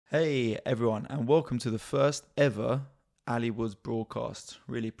Hey everyone, and welcome to the first ever Ali Woods broadcast.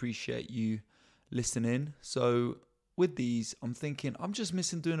 Really appreciate you listening. So with these, I'm thinking I'm just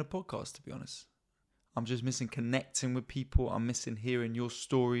missing doing a podcast, to be honest. I'm just missing connecting with people. I'm missing hearing your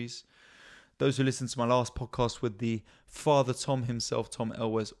stories. Those who listened to my last podcast with the Father Tom himself, Tom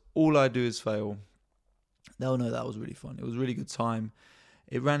Elwes, all I do is fail. They'll know that was really fun. It was a really good time.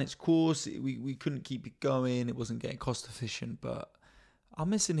 It ran its course. We couldn't keep it going. It wasn't getting cost efficient, but I'm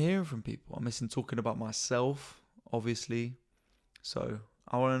missing hearing from people. I'm missing talking about myself, obviously. So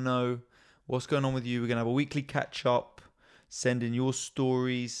I want to know what's going on with you. We're going to have a weekly catch up. Send in your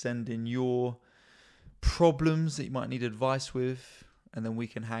stories. Send in your problems that you might need advice with. And then we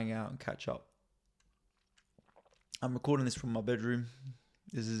can hang out and catch up. I'm recording this from my bedroom.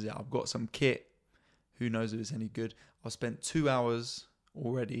 This is it. I've got some kit. Who knows if it's any good. I've spent 2 hours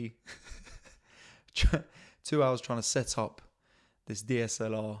already. 2 hours trying to set up this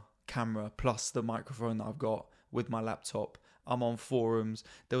DSLR camera plus the microphone that I've got with my laptop. I'm on forums.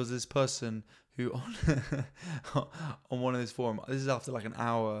 There was this person who on one of these forums, this is after like an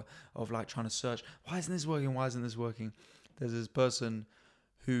hour of like trying to search, why isn't this working? There's this person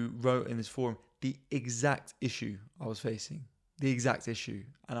who wrote in this forum the exact issue I was facing. And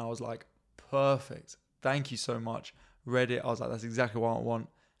I was like, perfect. Thank you so much. Read it. I was like, that's exactly what I want.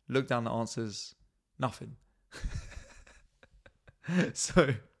 Looked down the answers. Nothing. So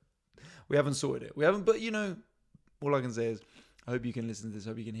we haven't sorted it. But all I can say is I hope you can listen to this. I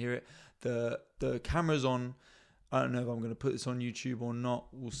hope you can hear it. The camera's on. I don't know if I'm going to put this on YouTube or not.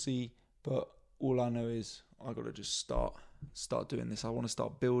 We'll see. But all I know is I got to just start doing this. I want to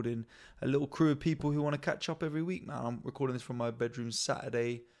start building a little crew of people who want to catch up every week, man. I'm recording this from my bedroom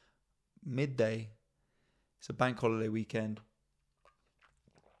Saturday midday. It's a bank holiday weekend.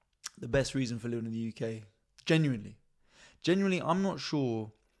 The best reason for living in the UK. Genuinely, I'm not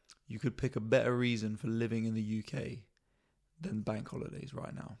sure you could pick a better reason for living in the UK than bank holidays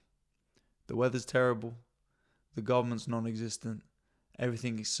right now. The weather's terrible. The government's non-existent.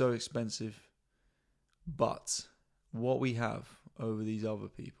 Everything is so expensive. But what we have over these other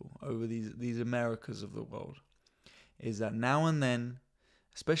people, over these Americas of the world, is that now and then,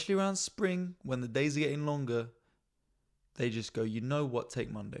 especially around spring, when the days are getting longer, they just go, you know what,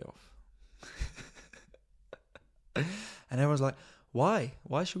 take Monday off. And everyone's like, why?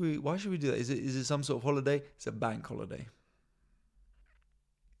 Why should we do that? Is it some sort of holiday? It's a bank holiday.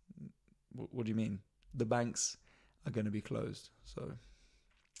 What do you mean? The banks are going to be closed. So,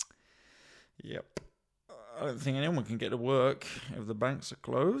 yep. I don't think anyone can get to work if the banks are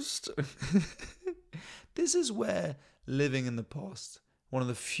closed. This is where living in the past, one of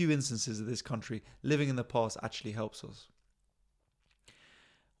the few instances of this country, living in the past actually helps us.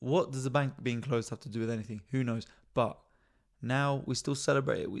 What does the bank being closed have to do with anything? Who knows? But now we still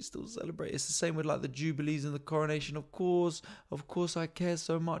celebrate it. It's the same with like the jubilees and the coronation. Of course, I care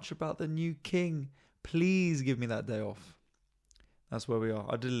so much about the new king. Please give me that day off. That's where we are.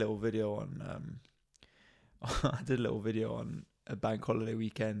 I did a little video on a bank holiday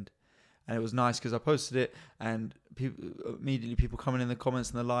weekend, and it was nice because I posted it, and people coming in the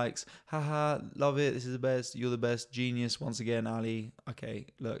comments and the likes. Haha, love it. This is the best. You're the best. Genius once again, Ali. Okay,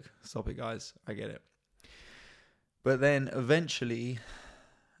 look, stop it, guys. I get it. But then eventually,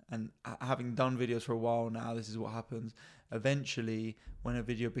 and having done videos for a while now, this is what happens. Eventually, when a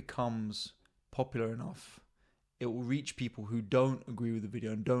video becomes popular enough, it will reach people who don't agree with the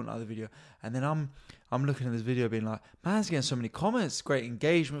video and don't like the video. And then I'm looking at this video being like, man, it's getting so many comments. Great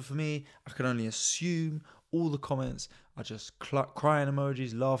engagement for me. I can only assume all the comments are just crying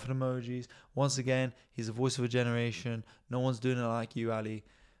emojis, laughing emojis. Once again, he's the voice of a generation. No one's doing it like you, Ali.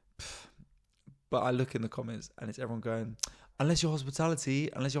 But I look in the comments and it's everyone going, unless you're hospitality.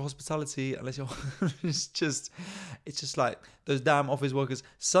 It's just like those damn office workers.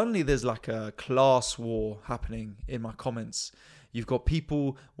 Suddenly there's like a class war happening in my comments. You've got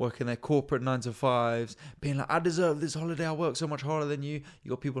people working their corporate 9-to-5s being like, I deserve this holiday. I work so much harder than you. You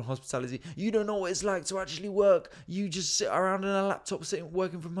got people in hospitality. You don't know what it's like to actually work. You just sit around in a laptop,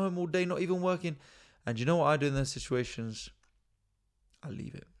 working from home all day, not even working. And you know what I do in those situations? I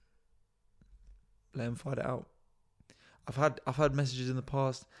leave it. Let them fight it out. I've had messages in the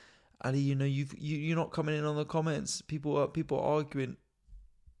past, Ali, you're not coming in on the comments. People are arguing.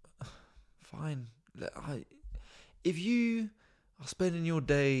 Fine. If you are spending your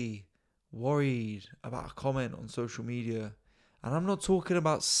day worried about a comment on social media, and I'm not talking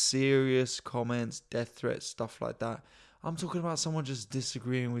about serious comments, death threats, stuff like that. I'm talking about someone just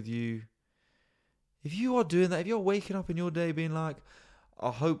disagreeing with you. If you are doing that, if you're waking up in your day being like, I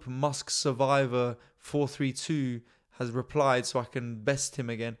hope Musk survivor 432 has replied so I can best him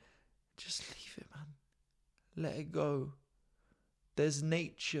again. Just leave it, man. Let it go. There's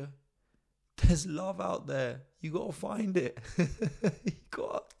nature. There's love out there. You gotta find it.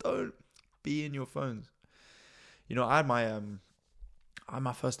 Don't be in your phones. You know, I had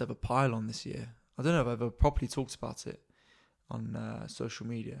my first ever pylon this year. I don't know if I've ever properly talked about it on social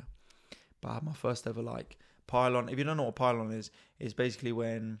media, but I had my first ever pylon. If you don't know what pylon is, it's basically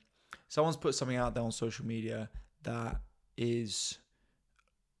when someone's put something out there on social media that is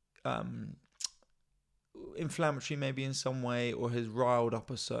inflammatory maybe in some way, or has riled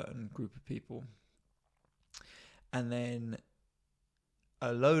up a certain group of people, and then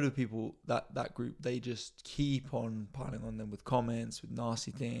a load of people, that group, they just keep on piling on them with comments, with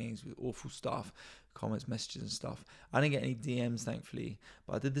nasty things, with awful stuff, comments, messages and stuff. I didn't get any DMs, thankfully,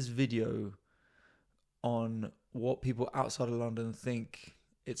 but I did this video on what people outside of London think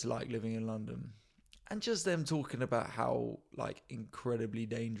it's like living in London, and just them talking about how incredibly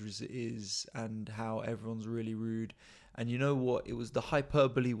dangerous it is and how everyone's really rude. And you know what? It was the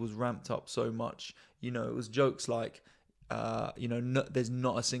hyperbole was ramped up so much. You know, it was jokes like, there's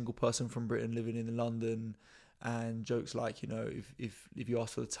not a single person from Britain living in London, and jokes like, if you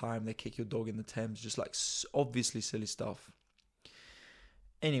ask for the time, they kick your dog in the Thames, just obviously silly stuff.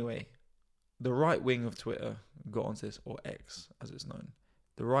 Anyway, the right wing of Twitter got onto this, or X as it's known.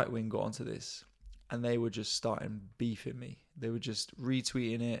 The right wing got onto this, and they were just starting beefing me. They were just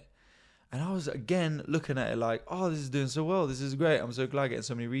retweeting it, and I was again looking at it like, oh, this is doing so well, this is great, I'm so glad getting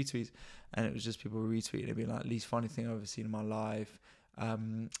so many retweets. And it was just people retweeting it, being like, least funny thing I've ever seen in my life.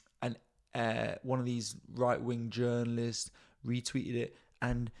 And one of these right-wing journalists retweeted it,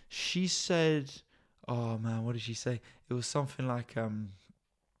 and she said, oh man, what did she say? It was something like,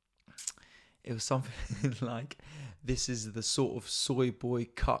 this is the sort of soy boy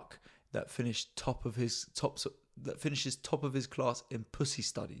cuck that finishes top of his class in pussy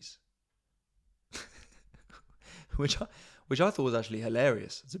studies. Which I thought was actually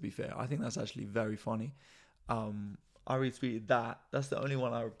hilarious, to be fair. I think that's actually very funny. I retweeted that. That's the only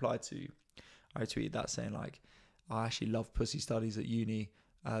one I replied to. I retweeted that saying I actually love pussy studies at uni.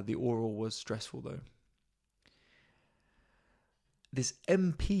 The oral was stressful though. This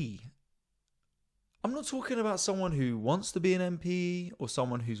MP, I'm not talking about someone who wants to be an MP or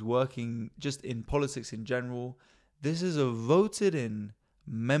someone who's working just in politics in general. This is a voted in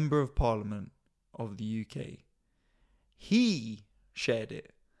member of parliament of the UK. He shared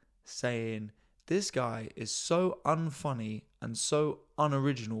it, saying, this guy is so unfunny and so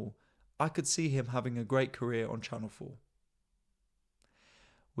unoriginal, I could see him having a great career on Channel 4.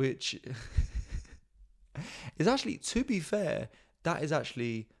 Which is actually, to be fair, that is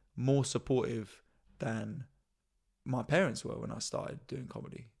actually more supportive than my parents were when I started doing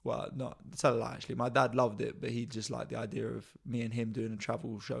comedy. Well, not, that's a lie actually. My dad loved it, but he just liked the idea of me and him doing a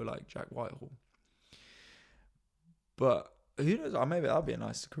travel show like Jack Whitehall. But who knows? Maybe that'll be a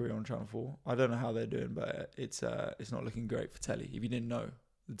nice career on Channel 4. I don't know how they're doing, but it's not looking great for telly. If you didn't know,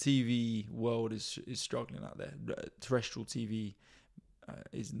 the TV world is struggling out there. Terrestrial TV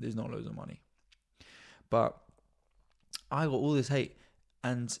there's not loads of money. But I got all this hate,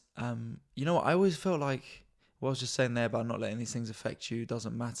 and you know what? I always felt like what I was just saying there about not letting these things affect you.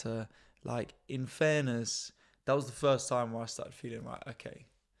 Doesn't matter. In fairness, that was the first time where I started feeling like, okay,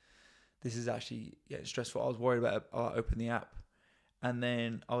 this is actually getting stressful. I was worried about opening the app. And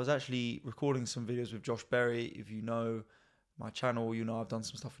then I was actually recording some videos with Josh Berry. If you know my channel, you know I've done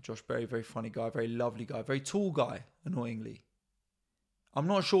some stuff with Josh Berry. Very funny guy, very lovely guy, very tall guy, annoyingly. I'm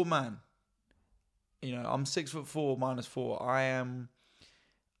not a short man. I'm 6'4" -4.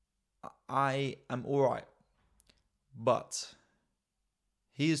 I am all right. But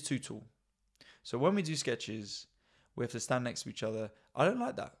he is too tall. So when we do sketches, we have to stand next to each other. I don't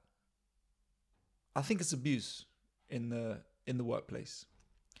like that. I think it's abuse in the workplace.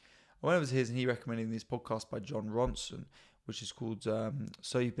 I went over to his and he recommended this podcast by John Ronson, which is called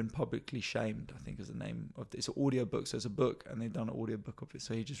So You've Been Publicly Shamed, I think is the name of it. It's an audio book. So it's a book and they've done an audio book of it.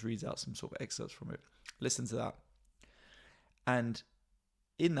 So he just reads out some sort of excerpts from it. Listen to that. And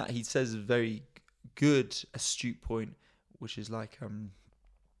in that, he says a very good, astute point, which is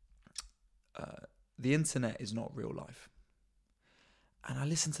the internet is not real life. And I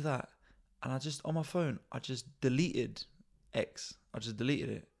listened to that. And on my phone, I just deleted X. I just deleted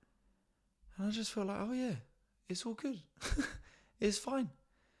it. And I just felt like, oh yeah, it's all good. It's fine.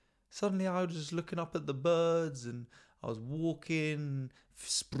 Suddenly I was just looking up at the birds and I was walking,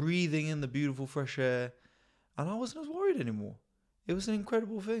 breathing in the beautiful fresh air. And I wasn't as worried anymore. It was an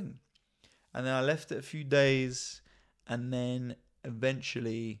incredible thing. And then I left it a few days. And then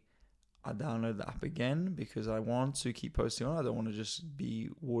eventually I downloaded the app again because I want to keep posting on. I don't want to just be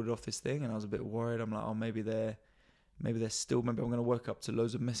warded off this thing. And I was a bit worried. I'm like, oh, maybe I'm going to wake up to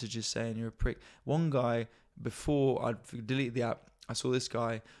loads of messages saying you're a prick. One guy, before I deleted the app, I saw this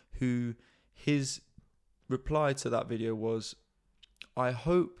guy who his reply to that video was, I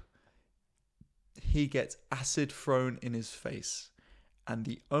hope he gets acid thrown in his face and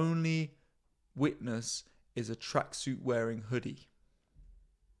the only witness is a tracksuit wearing hoodie.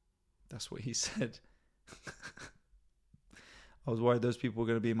 That's what he said. I was worried those people were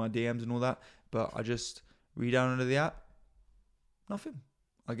going to be in my DMs and all that, but I just re-downloaded the app. Nothing.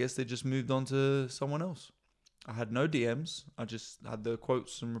 I guess they just moved on to someone else. I had no DMs. I just had the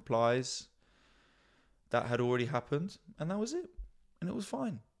quotes and replies that had already happened, and that was it. And it was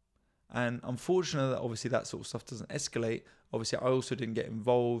fine. And unfortunately, that obviously that sort of stuff doesn't escalate. Obviously, I also didn't get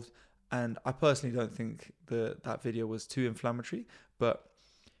involved, and I personally don't think that video was too inflammatory, but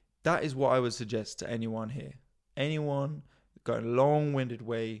that is what I would suggest to anyone here. Anyone going a long-winded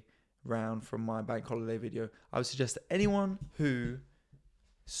way round from my bank holiday video, I would suggest to anyone who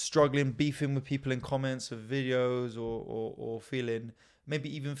struggling, beefing with people in comments of videos or feeling,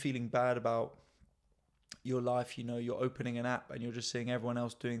 maybe even feeling bad about your life, you know, you're opening an app and you're just seeing everyone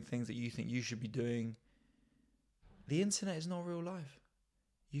else doing things that you think you should be doing. The internet is not real life.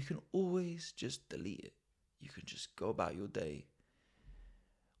 You can always just delete it. You can just go about your day.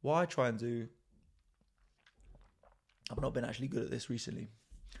 What I try and do, I've not been actually good at this recently,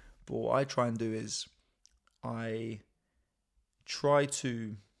 but what I try and do is I try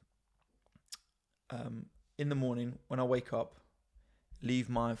to, in the morning when I wake up, leave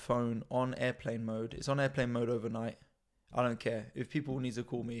my phone on airplane mode. It's on airplane mode overnight. I don't care. If people need to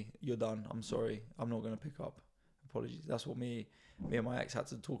call me, you're done. I'm sorry. I'm not going to pick up. Apologies. That's what me and my ex had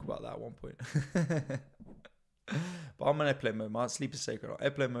to talk about that at one point. But I'm on airplane mode. My sleep is sacred. On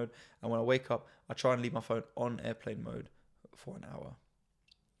airplane mode. And when I wake up, I try and leave my phone on airplane mode for an hour.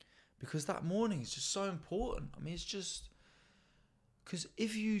 Because that morning is just so important. I mean, it's just... Because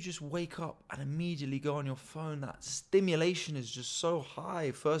if you just wake up and immediately go on your phone, that stimulation is just so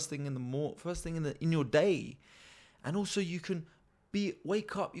high first thing in your day. And also you can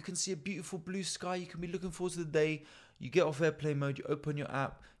wake up, you can see a beautiful blue sky, you can be looking forward to the day. You get off airplane mode, you open your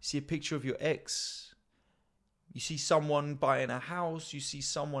app, see a picture of your ex. You see someone buying a house, you see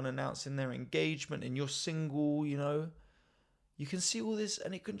someone announcing their engagement and you're single, you know. You can see all this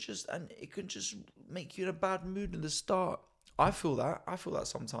and it can just make you in a bad mood at the start. I feel that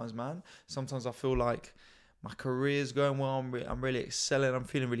sometimes, man. Sometimes I feel like my career's going well. I'm really excelling. I'm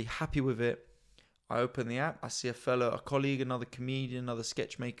feeling really happy with it. I open the app. I see a colleague, another comedian, another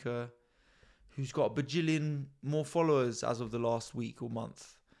sketch maker who's got a bajillion more followers as of the last week or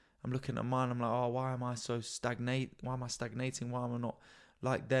month. I'm looking at mine. I'm like, oh, why am I so stagnate? Why am I stagnating? Why am I not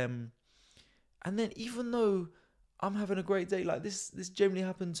like them? And then even though I'm having a great day, like this generally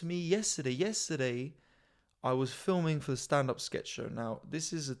happened to me yesterday. Yesterday, I was filming for the stand-up sketch show. Now,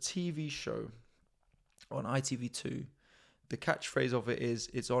 this is a TV show on ITV2. The catchphrase of it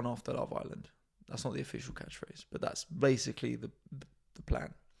is, it's on after Love Island. That's not the official catchphrase, but that's basically the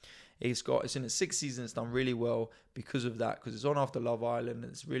plan. It's in its 6th season. It's done really well because of that, because it's on after Love Island.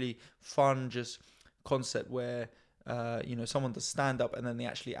 It's really fun, just concept where, someone does stand-up and then they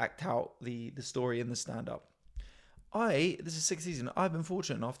actually act out the story in the stand-up. This is 6th season. I've been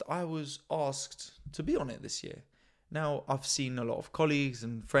fortunate enough that I was asked to be on it this year. Now, I've seen a lot of colleagues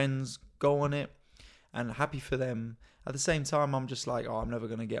and friends go on it and happy for them. At the same time, I'm just like, I'm never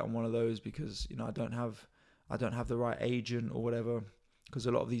going to get on one of those because, you know, I don't have the right agent or whatever, because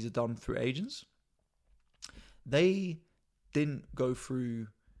a lot of these are done through agents. They didn't go through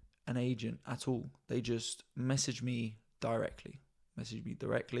an agent at all. They just messaged me directly.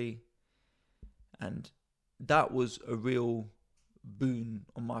 And that was a real boon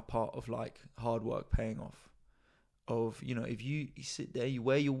on my part of like hard work paying off. Of, you know, if you sit there, you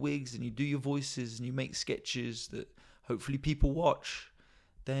wear your wigs and you do your voices and you make sketches that hopefully people watch,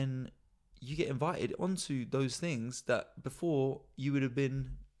 then you get invited onto those things that before you would have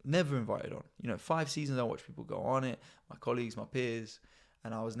been never invited on. You know, 5 seasons I watched people go on it, my colleagues, my peers,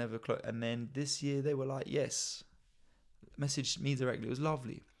 and I was never close. And then this year they were like, yes, messaged me directly. It was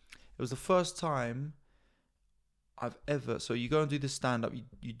lovely. It was the first time I've ever, so you go and do the stand-up,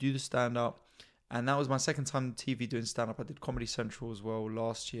 you do the stand-up, and that was my second time on TV doing stand-up. I did Comedy Central as well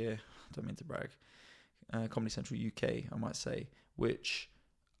last year. I don't mean to brag. Comedy Central UK, I might say, which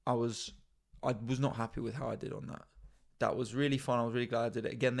I was not happy with how I did on that. That was really fun. I was really glad I did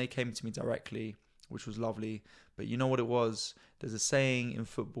it. Again, they came to me directly, which was lovely. But you know what it was? There's a saying in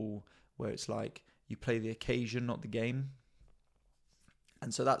football where it's like, you play the occasion, not the game.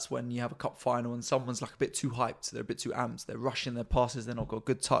 And so that's when you have a cup final and someone's like a bit too hyped. They're a bit too amped. They're rushing their passes. They're not got a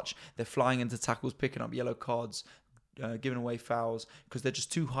good touch. They're flying into tackles, picking up yellow cards, giving away fouls because they're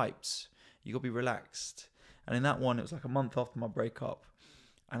just too hyped. You got to be relaxed. And in that one, it was like a month after my breakup.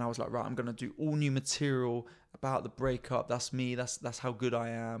 And I was like, right, I'm going to do all new material about the breakup. That's me. That's how good I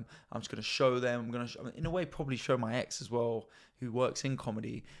am. I'm just going to show them. I'm going to, in a way, probably show my ex as well, who works in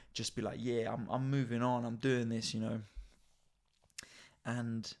comedy. Just be like, yeah, I'm moving on. I'm doing this, you know.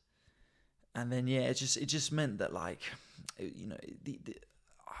 And then yeah, it just meant that like, you know,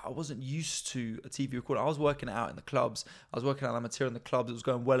 I wasn't used to a TV recorder. I was working it out in the clubs. I was working out that material in the clubs. It was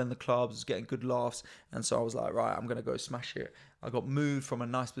going well in the clubs. It was getting good laughs. And so I was like, right, I'm going to go smash it. I got moved from a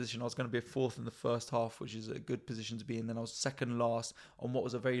nice position. I was going to be a fourth in the first half, which is a good position to be in. Then I was second last on what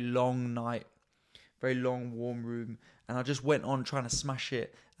was a very long night, very long warm room. And I just went on trying to smash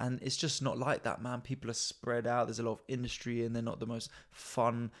it. And it's just not like that, man. People are spread out. There's a lot of industry and they're not the most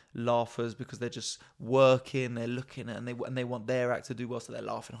fun laughers because they're just working, they're looking at, and they want their act to do well. So they're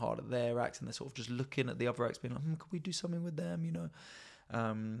laughing hard at their acts and they're sort of just looking at the other acts being like, could we do something with them, you know?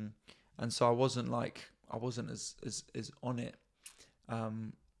 And so I wasn't as on it.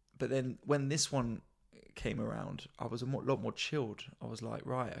 But then when this one came around, I was a lot more chilled. I was like,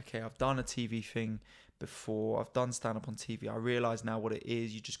 right, okay, I've done a TV thing before. I've done stand-up on TV. I realise now what it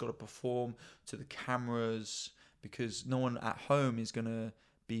is. You just got to perform to the cameras because no one at home is going to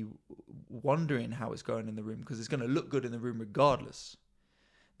be wondering how it's going in the room because it's going to look good in the room regardless.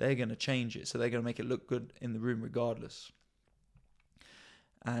 They're going to change it. So they're going to make it look good in the room regardless.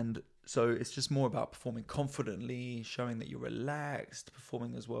 And so it's just more about performing confidently, showing that you're relaxed,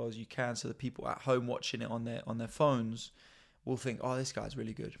 performing as well as you can so the people at home watching it on their phones will think, oh, this guy's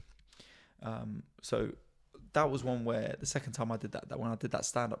really good. So that was one where the second time I did that when I did that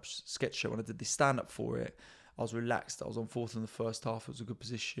stand-up sketch show, when I did the stand-up for it, I was relaxed. I was on fourth in the first half. It was a good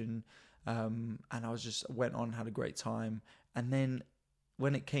position. And I went on, had a great time. And then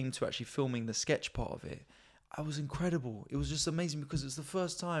when it came to actually filming the sketch part of it, I was incredible. It was just amazing because it was the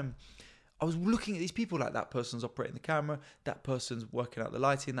first time I was looking at these people like that person's operating the camera, that person's working out the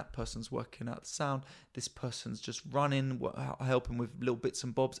lighting, that person's working out the sound, this person's just running, helping with little bits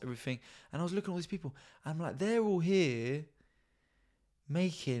and bobs, everything. And I was looking at all these people. And I'm like, they're all here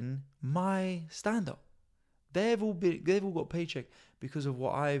making my stand-up. They've all got a paycheck because of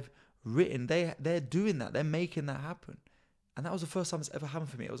what I've written. They're doing that. They're making that happen. And that was the first time it's ever happened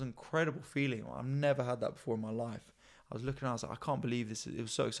for me. It was an incredible feeling. I've never had that before in my life. I was looking and I was like, I can't believe this. It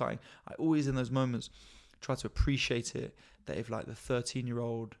was so exciting. I always, in those moments, try to appreciate it. That if like the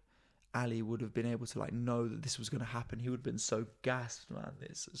 13-year-old Ali would have been able to like know that this was going to happen, he would have been so gassed, man.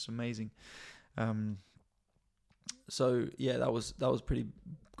 It's amazing. So yeah, that was pretty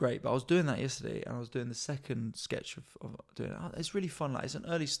great. But I was doing that yesterday, and I was doing the second sketch of doing it. It's really fun. Like, it's an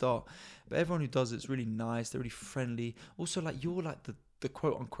early start, but everyone who does it's really nice. They're really friendly. Also, like, you're like the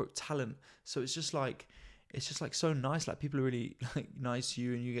quote unquote talent, so it's just like so nice. Like, people are really like nice to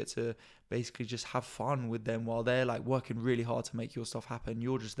you, and you get to basically just have fun with them while they're like working really hard to make your stuff happen.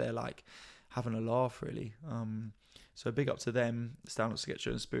 You're just there like having a laugh, really. So big up to them, Stand Up Sketch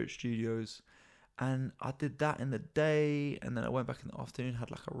Show and Spirit Studios. And I did that in the day, and then I went back in the afternoon, had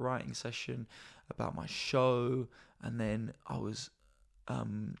like a writing session about my show, and then I was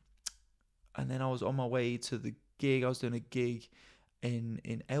on my way to the gig. I was doing a gig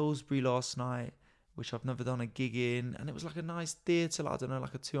in Aylesbury last night, which I've never done a gig in, and it was like a nice theatre, like, I don't know,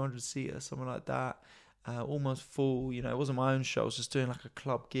 like a 200-seater, something like that, almost full. You know, it wasn't my own show. I was just doing like a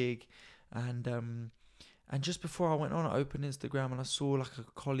club gig, and just before I went on, I opened Instagram and I saw like a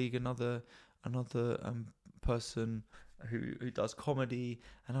colleague, another person who does comedy,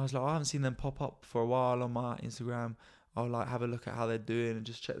 and I was like, I haven't seen them pop up for a while on my Instagram. I'll like have a look at how they're doing and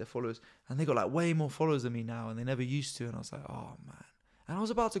just check their followers, and they got like way more followers than me now, and they never used to. And I was like, oh man. And I was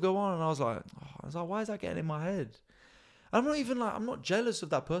about to go on, and I was like, why is that getting in my head? And I'm not jealous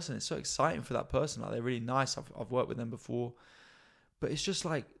of that person. It's so exciting for that person. Like, they're really nice. I've worked with them before, but it's just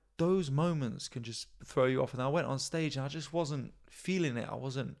like those moments can just throw you off. And I went on stage and I just wasn't feeling it. I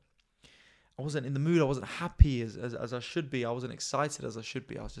wasn't in the mood. I wasn't happy as I should be. I wasn't excited as I should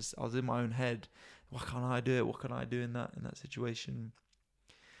be. I was in my own head. Why can't I do it? What can I do in that situation?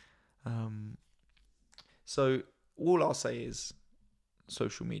 So all I'll say is,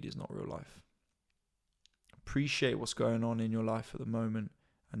 social media is not real life. Appreciate what's going on in your life at the moment,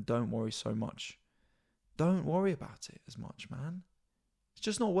 and don't worry so much. Don't worry about it as much, man. It's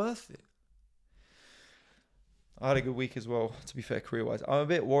just not worth it. I had a good week as well, to be fair, career-wise. I'm a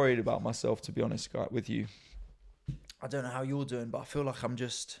bit worried about myself, to be honest, with you. I don't know how you're doing, but I feel like I'm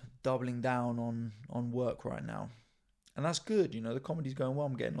just doubling down on work right now. And that's good, the comedy's going well.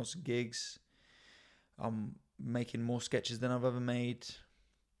 I'm getting lots of gigs. I'm making more sketches than I've ever made.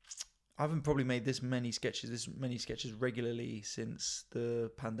 I haven't probably made this many sketches regularly since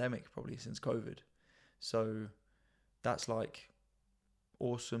the pandemic, probably since COVID. So that's like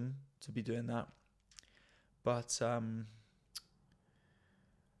awesome to be doing that. But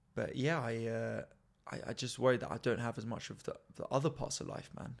yeah, I just worry that I don't have as much of the other parts of life,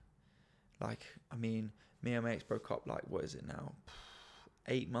 man. Like, I mean, me and my ex broke up, like, what is it now?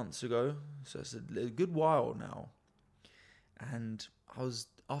 8 months ago. So it's a good while now. And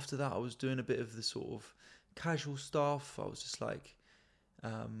after that, I was doing a bit of the sort of casual stuff. I was just like,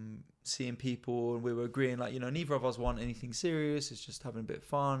 seeing people, and we were agreeing, like, neither of us want anything serious. It's just having a bit of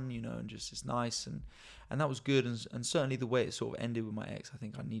fun, and just it's nice. And that was good. And certainly the way it sort of ended with my ex, I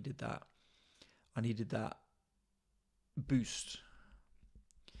think I needed that. I needed that boost.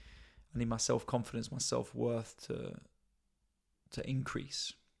 I need my self-confidence, my self-worth to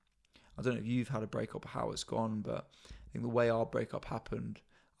increase. I don't know if you've had a breakup or how it's gone, but I think the way our breakup happened,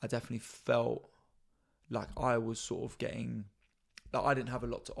 I definitely felt like I was sort of getting, like I didn't have a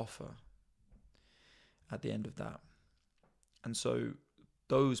lot to offer at the end of that. And so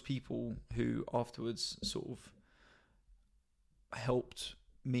those people who afterwards sort of helped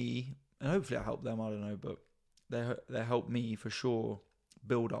me, and hopefully I helped them, I don't know, but they helped me for sure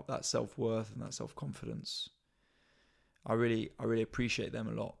build up that self-worth and that self-confidence. I really appreciate them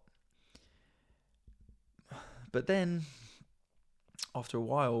a lot. But then, after a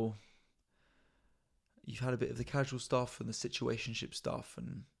while, you've had a bit of the casual stuff and the situationship stuff,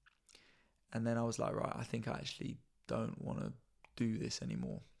 and then I was like, right, I think I actually don't want to do this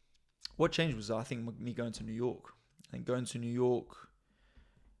anymore. What changed was, I think, me going to New York. And going to New York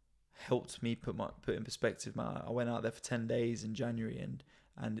helped me put in perspective. I went out there for 10 days in January,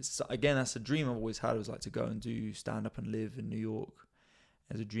 and it's, again, that's a dream I've always had, was like to go and do stand up and live in New York.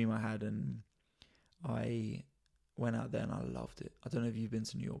 It's a dream I had, and I went out there and I loved it. I don't know if you've been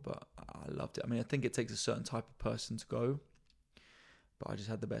to New York, but I loved it. I mean, I think it takes a certain type of person to go, but I just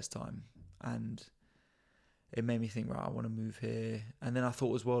had the best time. And it made me think, right, I want to move here. And then I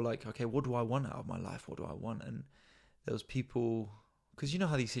thought as well, like, okay, what do I want out of my life? What do I want? And there was people, because you know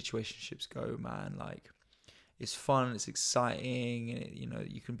how these situationships go, man. Like, it's fun, it's exciting,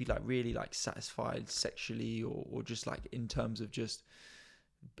 and you can be like really like satisfied sexually, or just like in terms of just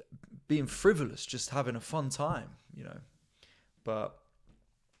being frivolous, just having a fun time, But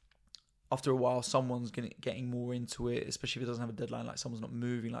after a while, someone's getting more into it, especially if it doesn't have a deadline, like someone's not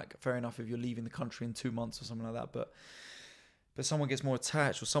moving. Like, fair enough if you're leaving the country in 2 months or something like that, but someone gets more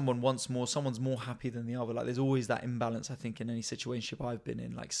attached, or someone wants more, someone's more happy than the other. Like, there's always that imbalance, I think, in any situationship I've been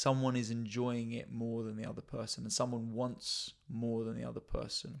in. Like, someone is enjoying it more than the other person, and someone wants more than the other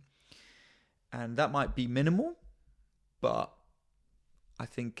person. And that might be minimal, but I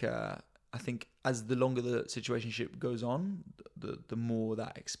think as the longer the situationship goes on, the more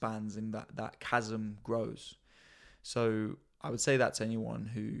that expands and that chasm grows. So I would say that to anyone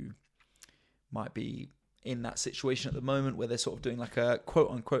who might be in that situation at the moment, where they're sort of doing like a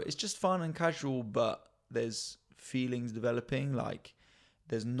quote unquote, it's just fun and casual, but there's feelings developing, like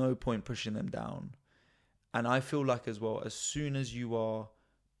there's no point pushing them down. And I feel like as well, as soon as you are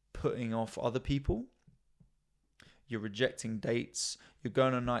putting off other people, you're rejecting dates, you're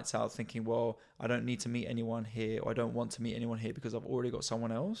going on nights out thinking, well, I don't need to meet anyone here, or I don't want to meet anyone here because I've already got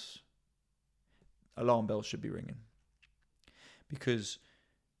someone else, alarm bells should be ringing. Because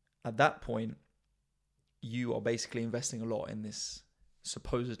at that point, you are basically investing a lot in this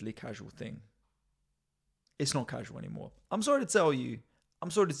supposedly casual thing. It's not casual anymore. I'm sorry to tell you at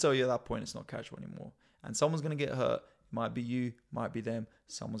that point, it's not casual anymore. And someone's going to get hurt. It might be you, might be them.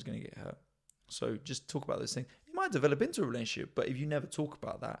 Someone's going to get hurt. So just talk about those things. It might develop into a relationship, but if you never talk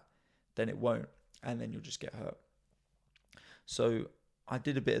about that, then it won't. And then you'll just get hurt. So I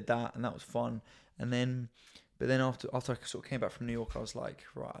did a bit of that, and that was fun. But then after I sort of came back from New York, I was like,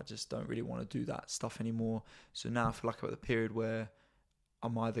 right, I just don't really want to do that stuff anymore. So now I feel like I'm at the period where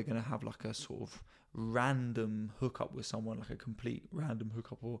I'm either going to have like a sort of random hookup with someone, like a complete random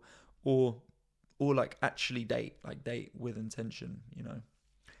hookup, or like actually date with intention,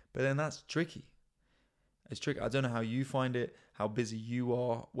 But then that's tricky. It's tricky. I don't know how you find it, how busy you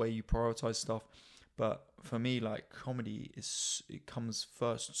are, where you prioritize stuff. But for me, like, comedy it comes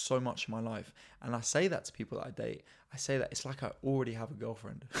first so much in my life. And I say that to people that I date. I say that it's like I already have a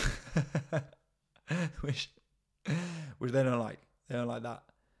girlfriend. which they don't like. They don't like that.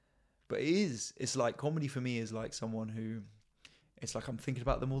 But it is. It's like, comedy for me is like someone who It's like I'm thinking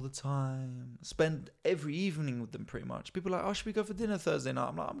about them all the time. Spend every evening with them pretty much. People are like, oh, should we go for dinner Thursday night?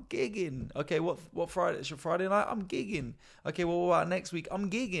 I'm like, I'm gigging. Okay, what Friday? It's your Friday night? I'm gigging. Okay, well, what about next week?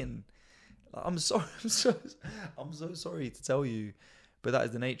 I'm gigging. I'm sorry. I'm so sorry to tell you, but that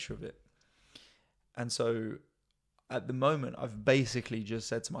is the nature of it. And so at the moment, I've basically just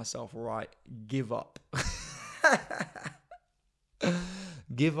said to myself, right, give up.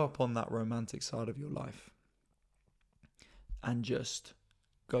 Give up on that romantic side of your life. And just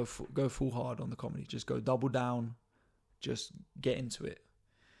go full hard on the comedy. Just go double down. Just get into it.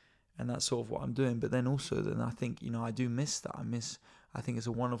 And that's sort of what I'm doing. But then also, I think, I do miss that. I think it's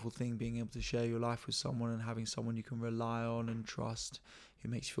a wonderful thing being able to share your life with someone and having someone you can rely on and trust, who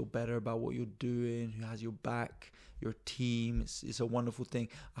makes you feel better about what you're doing, who has your back, your team. It's a wonderful thing.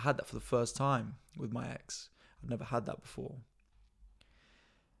 I had that for the first time with my ex. I've never had that before.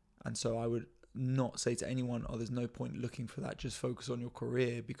 And so I would not say to anyone, oh, there's no point looking for that, just focus on your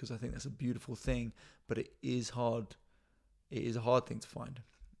career, because I think that's a beautiful thing, but it is hard. It is a hard thing to find.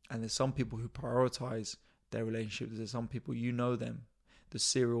 And there's some people who prioritize their relationships. There's some people, them, the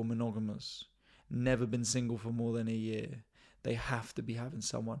serial monogamous, never been single for more than a year. They have to be having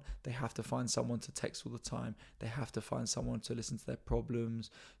someone. They have to find someone to text all the time. They have to find someone to listen to their problems,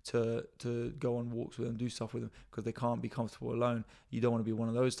 to go on walks with them, do stuff with them, because they can't be comfortable alone. You don't want to be one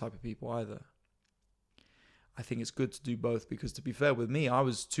of those type of people either. I think it's good to do both, because to be fair with me, I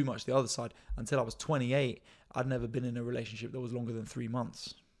was too much the other side. Until I was 28, I'd never been in a relationship that was longer than 3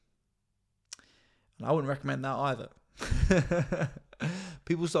 months. And I wouldn't recommend that either.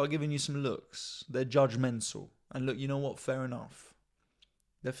 People start giving you some looks. They're judgmental. And look, you know what? Fair enough.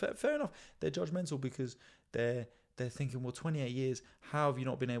 They're fair enough. They're judgmental because they're thinking, well, 28 years, how have you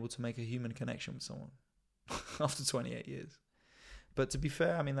not been able to make a human connection with someone after 28 years? But to be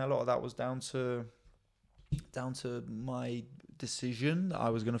fair, I mean, a lot of that was down to my decision that I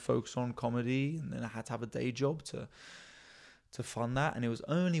was going to focus on comedy, and then I had to have a day job to fund that. And it was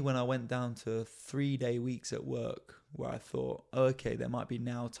only when I went down to 3-day weeks at work where I thought, oh, okay, there might be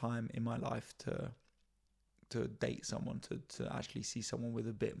now time in my life to date someone, to actually see someone with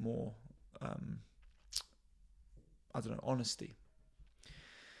a bit more, honesty.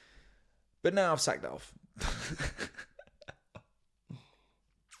 But now I've sacked that off.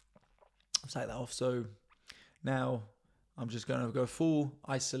 So now I'm just going to go full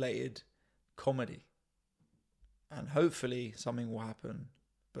isolated comedy. And hopefully something will happen.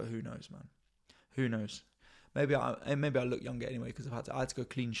 But who knows, man? Who knows? Maybe I look younger anyway, because I had to go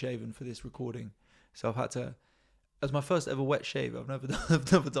clean shaven for this recording. So I've had to, as my first ever wet shave, I've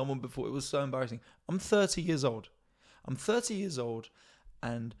never done one before. It was so embarrassing. I'm 30 years old.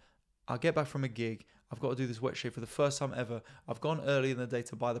 And I get back from a gig. I've got to do this wet shave for the first time ever. I've gone early in the day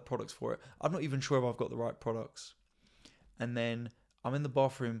to buy the products for it. I'm not even sure if I've got the right products. And then I'm in the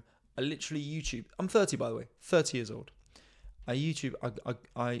bathroom. I literally YouTube. I'm 30, by the way. 30 years old. I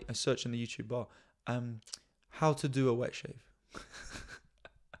search in the YouTube bar, how to do a wet shave.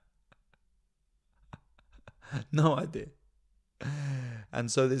 No idea.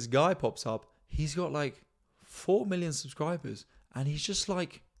 And so this guy pops up. He's got like 4 million subscribers, and he's just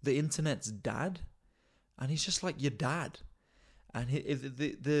like the internet's dad, and he's just like your dad. And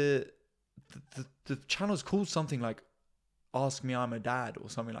the channel's called something like Ask Me I'm a Dad or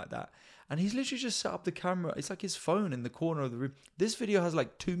something like that. And he's literally just set up the camera. It's like his phone in the corner of the room. This video has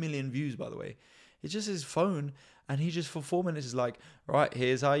like 2 million views, by the way. It's just his phone, and he just for 4 minutes is like, right,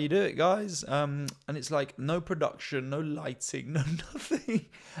 here's how you do it, guys. And it's like no production, no lighting, no nothing.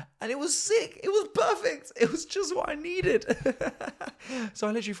 And it was sick. It was perfect. It was just what I needed. So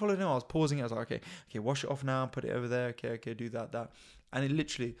I literally followed him. I was pausing it. I was like, okay, wash it off now, put it over there. Okay, do that. And it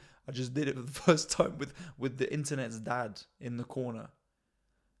literally, I just did it for the first time with the internet's dad in the corner.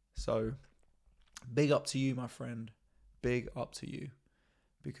 So big up to you, my friend. Big up to you.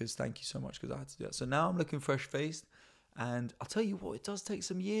 Because thank you so much, because I had to do that. So now I'm looking fresh-faced. And I'll tell you what, it does take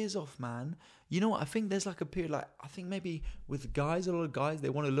some years off, man. You know what? I think there's like a period, like, I think maybe with guys, a lot of guys,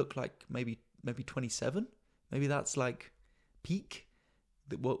 they want to look like maybe 27. Maybe that's like peak,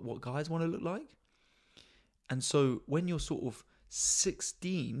 what guys want to look like. And so when you're sort of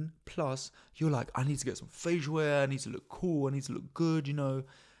 16 plus, you're like, I need to get some facial hair, I need to look cool, I need to look good, you know.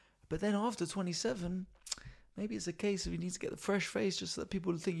 But then after 27, maybe it's a case of you need to get the fresh face just so that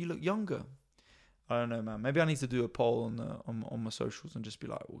people think you look younger. I don't know, man. Maybe I need to do a poll on my socials and just be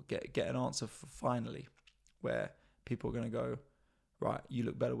like, well, get an answer for finally, where people are going to go, right, you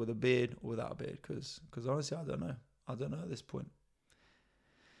look better with a beard or without a beard. Because honestly, I don't know. I don't know at this point.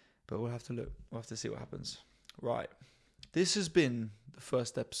 But we'll have to look. We'll have to see what happens. Right. This has been the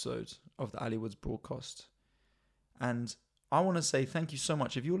first episode of the Ali Woods broadcast. And I want to say thank you so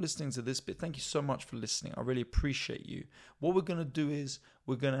much. If you're listening to this bit, thank you so much for listening. I really appreciate you. What we're going to do is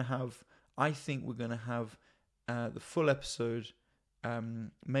we're going to have the full episode,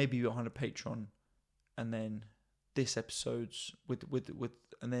 maybe on a Patreon, and then this episode's with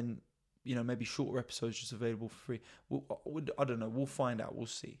and then, you know, maybe shorter episodes just available for free. I don't know. We'll find out. We'll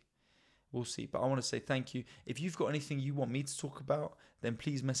see. But I want to say thank you. If you've got anything you want me to talk about, then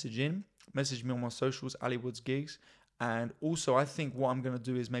please message me on my socials, Ali Woods Gigs. And also, I think what I'm going to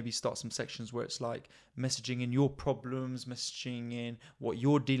do is maybe start some sections where it's like messaging in your problems, messaging in what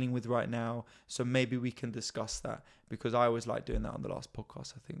you're dealing with right now. So maybe we can discuss that, because I always like doing that on the last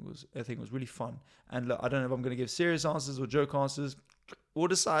podcast. I think it was really fun. And look, I don't know if I'm going to give serious answers or joke answers. We'll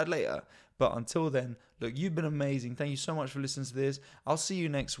decide later. But until then, look, you've been amazing. Thank you so much for listening to this. I'll see you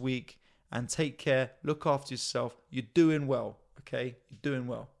next week, and take care. Look after yourself. You're doing well, okay? You're doing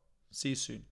well. See you soon.